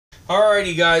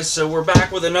Alrighty guys, so we're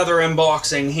back with another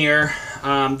unboxing here.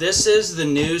 This is the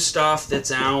new stuff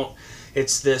that's out.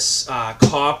 It's this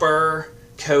copper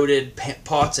coated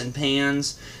pots and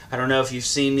pans. I don't know if you've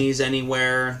seen these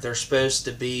anywhere. They're supposed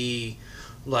to be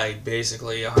like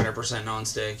basically 100%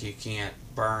 nonstick. You can't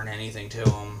burn anything to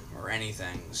them or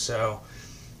anything. So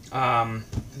we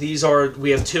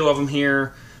have two of them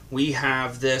here. We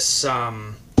have this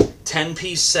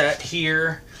 10-piece set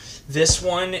here. This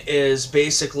one is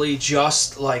basically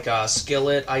just like a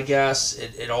skillet, I guess.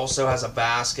 It also has a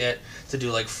basket to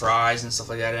do like fries and stuff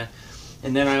like that in.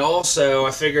 And then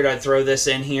I figured I'd throw this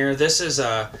in here. This is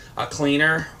a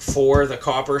cleaner for the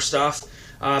copper stuff.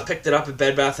 Picked it up at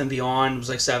Bed Bath & Beyond. It was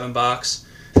like $7.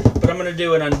 But I'm going to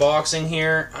do an unboxing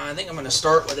here. I think I'm going to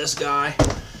start with this guy.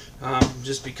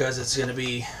 Just because it's going to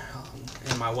be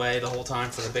in my way the whole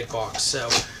time for the big box. So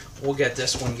we'll get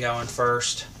this one going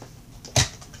first.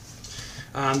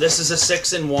 This is a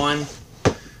 6-in-1.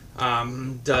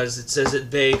 It says it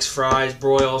bakes, fries,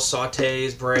 broils,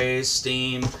 sautés, braise,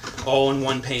 steam, all in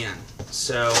one pan.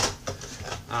 So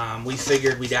we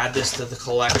figured we'd add this to the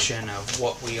collection of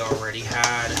what we already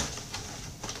had.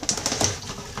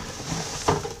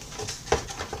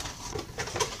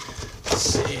 Let's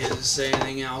see, does it say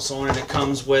anything else on it? It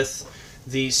comes with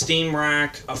the steam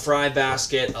rack, a fry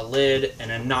basket, a lid,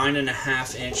 and a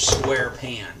 9.5-inch square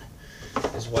pan.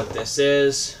 Is what this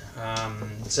is.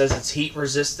 It says it's heat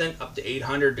resistant up to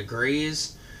 800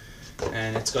 degrees,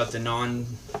 and it's got the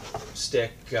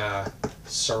non-stick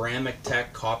ceramic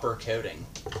tech copper coating.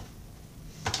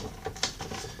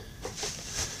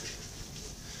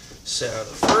 So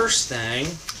the first thing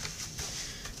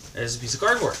is a piece of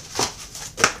cardboard.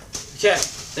 Okay,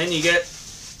 then you get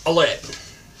a lid.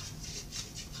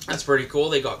 That's pretty cool.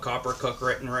 They got copper cook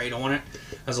written right on it.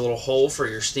 Has a little hole for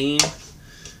your steam.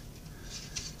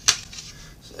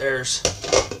 There's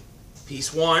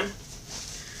piece one.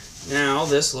 Now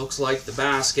this looks like the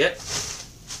basket.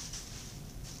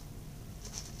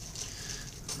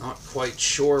 Not quite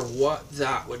sure what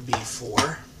that would be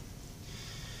for,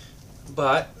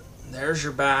 but there's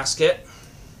your basket.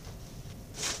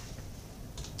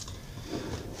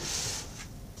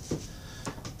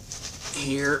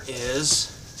 Here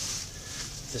is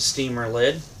the steamer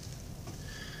lid.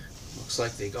 Looks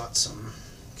like they got some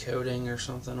coating or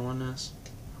something on this.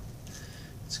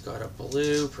 It's got a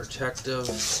blue protective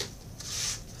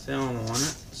film on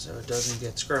it so it doesn't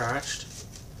get scratched.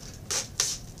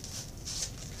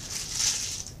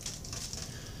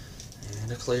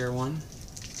 And a clear one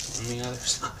on the other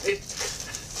side.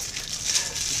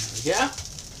 There we go.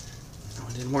 That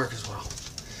one didn't work as well.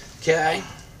 Okay,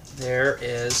 there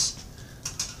is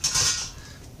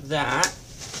that.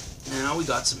 Now we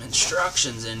got some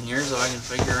instructions in here so I can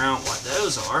figure out what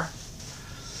those are.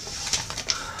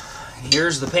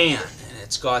 Here's the pan, and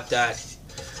it's got that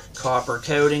copper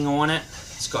coating on it.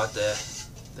 It's got the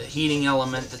heating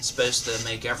element that's supposed to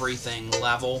make everything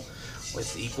level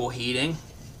with equal heating.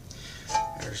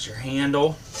 There's your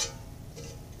handle.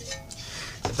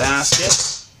 The basket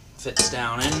fits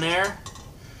down in there.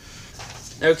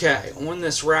 Okay, on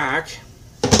this rack,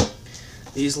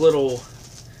 these little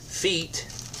feet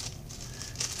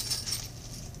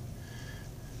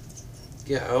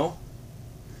go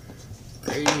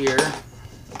right here.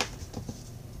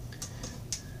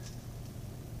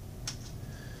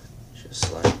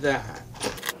 Just like that.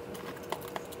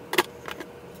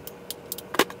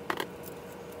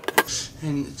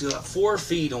 And it's got 4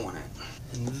 feet on it.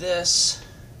 And this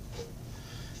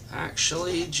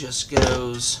actually just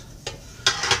goes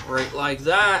right like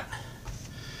that.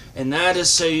 And that is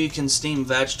so you can steam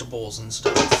vegetables and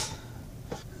stuff.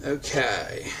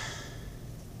 Okay.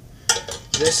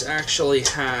 This actually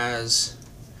has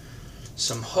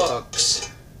some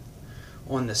hooks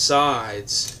on the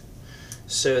sides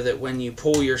so that when you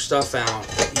pull your stuff out,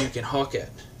 you can hook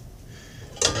it.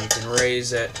 And you can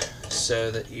raise it so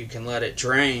that you can let it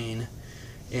drain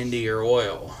into your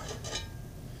oil.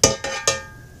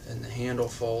 And the handle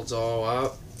folds all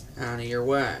up out of your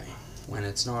way when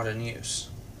it's not in use.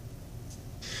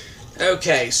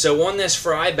 Okay, so on this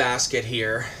fry basket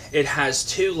here, it has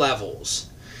 2 levels.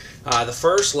 The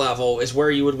first level is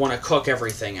where you would want to cook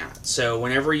everything at. So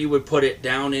whenever you would put it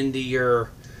down into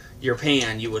your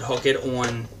pan, you would hook it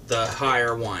on the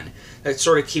higher one. That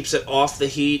sort of keeps it off the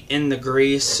heat, in the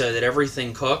grease, so that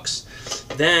everything cooks.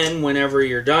 Then whenever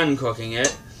you're done cooking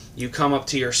it, you come up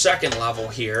to your second level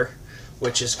here,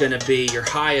 which is going to be your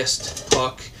highest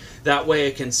hook. That way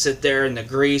it can sit there and the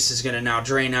grease is going to now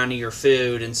drain onto your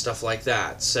food and stuff like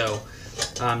that. So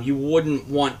you wouldn't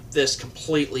want this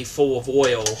completely full of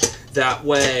oil. That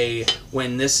way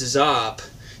when this is up,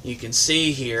 You can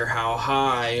see here how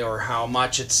high or how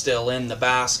much it's still in the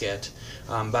basket.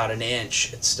 About an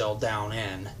inch it's still down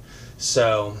in.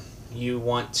 So you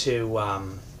want to,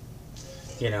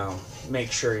 you know,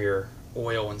 make sure your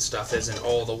oil and stuff isn't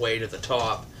all the way to the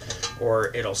top,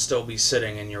 or it'll still be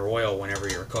sitting in your oil whenever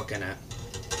you're cooking it.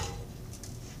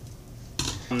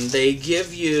 They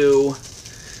give you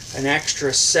an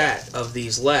extra set of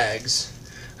these legs.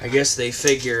 I guess they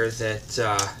figure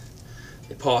that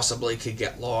they possibly could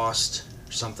get lost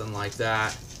or something like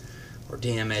that, or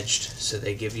damaged, so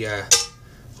they give you a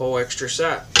whole extra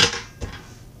set.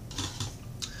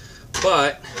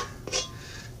 But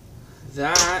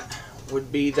that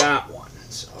would be that one.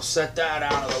 So I'll set that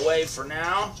out of the way for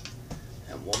now,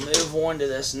 and we'll move on to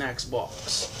this next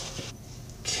box.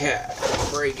 Okay,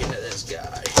 break into this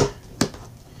guy.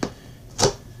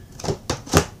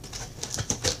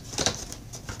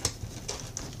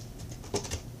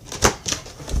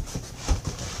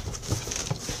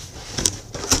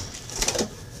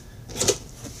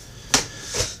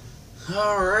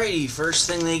 Alrighty, first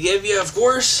thing they give you, of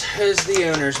course, is the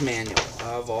owner's manual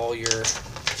of all your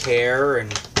care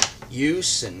and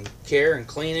use and care and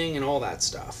cleaning and all that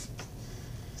stuff.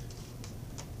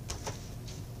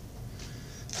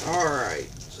 Alright,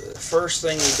 so the first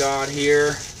thing we got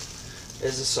here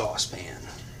is a saucepan.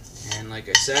 And like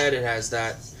I said, it has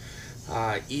that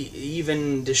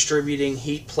even distributing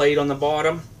heat plate on the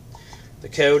bottom, the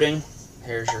coating.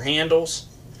 Here's your handles.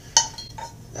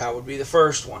 That would be the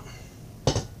first one.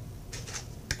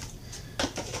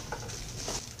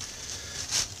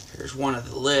 Here's one of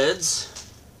the lids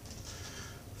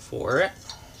for it.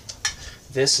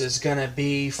 This is going to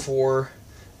be for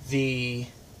the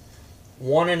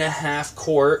 1.5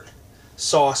 quart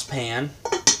saucepan.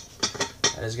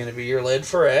 That is going to be your lid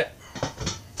for it.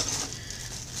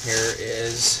 Here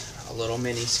is a little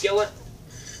mini skillet,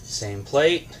 same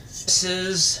plate. This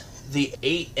is the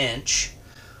 8-inch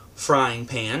frying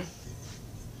pan.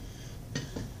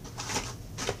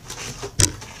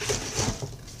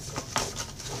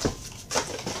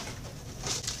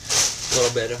 A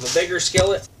little bit of a bigger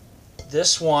skillet.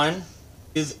 This one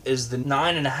is the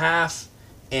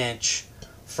 9.5-inch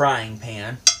frying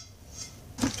pan.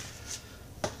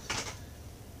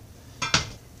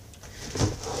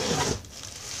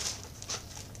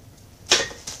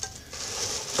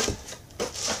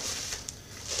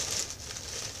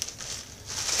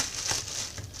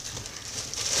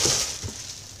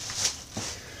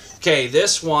 Okay,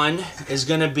 this one is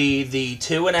going to be the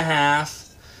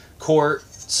 2.5 quart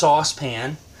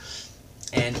saucepan,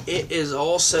 and it is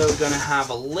also going to have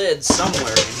a lid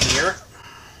somewhere in here.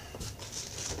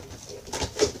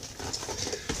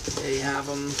 They have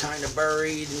them kind of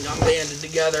buried and banded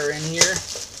together in here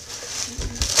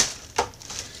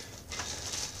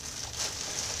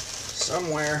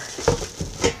somewhere.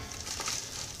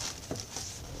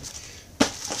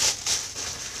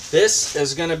 This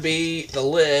is going to be the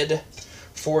lid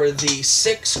for the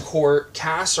 6 quart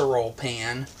casserole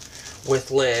pan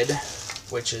with lid,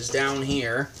 which is down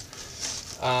here.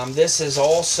 This is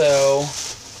also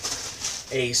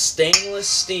a stainless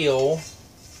steel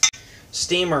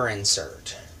steamer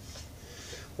insert,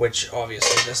 which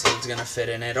obviously this lid's going to fit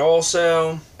in it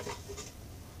also.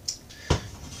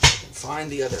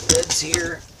 Find the other lids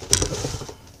here.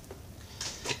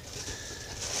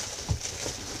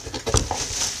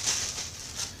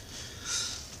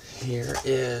 Here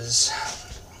is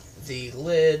the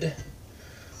lid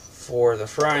for the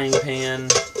frying pan.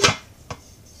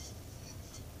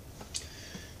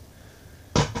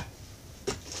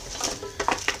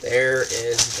 There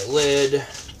is the lid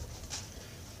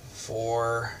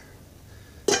for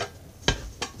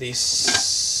the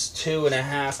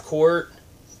 2.5 quart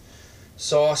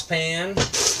saucepan.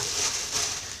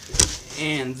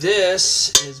 And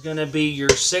this is going to be your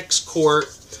 6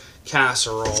 quart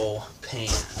casserole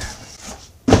pan.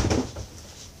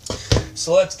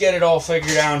 So let's get it all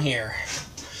figured out here.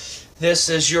 This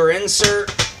is your insert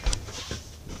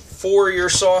for your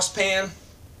saucepan.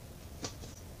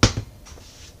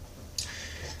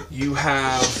 You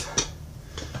have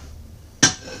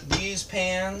these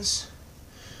pans,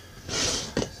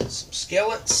 some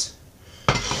skillets.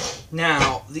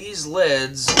 Now, these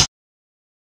lids,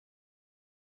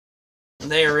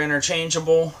 they are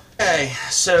interchangeable. Okay,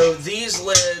 so these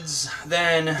lids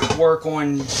then work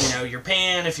on, your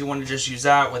pan if you want to just use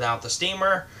that without the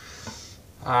steamer.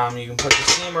 You can put the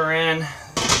steamer in,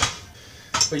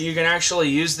 but you can actually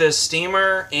use this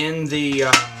steamer in the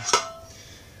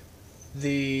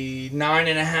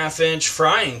 9.5-inch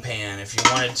frying pan if you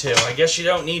wanted to. I guess you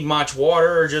don't need much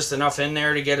water, or just enough in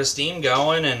there to get a steam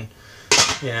going, and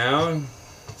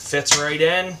Fits right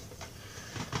in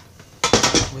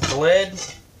with the lid.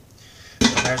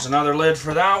 There's another lid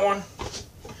for that one.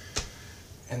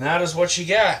 And that is what you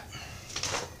get.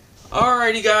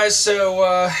 Alrighty guys,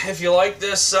 so if you like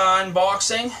this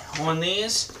unboxing on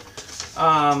these,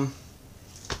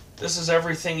 this is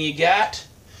everything you get.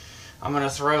 I'm going to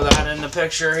throw that in the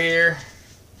picture here.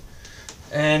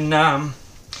 And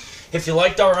if you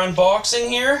liked our unboxing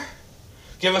here,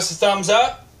 give us a thumbs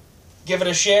up, give it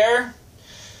a share,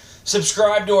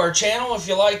 subscribe to our channel if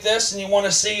you like this and you want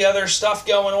to see other stuff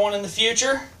going on in the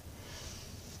future.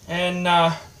 And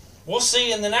we'll see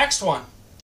you in the next one.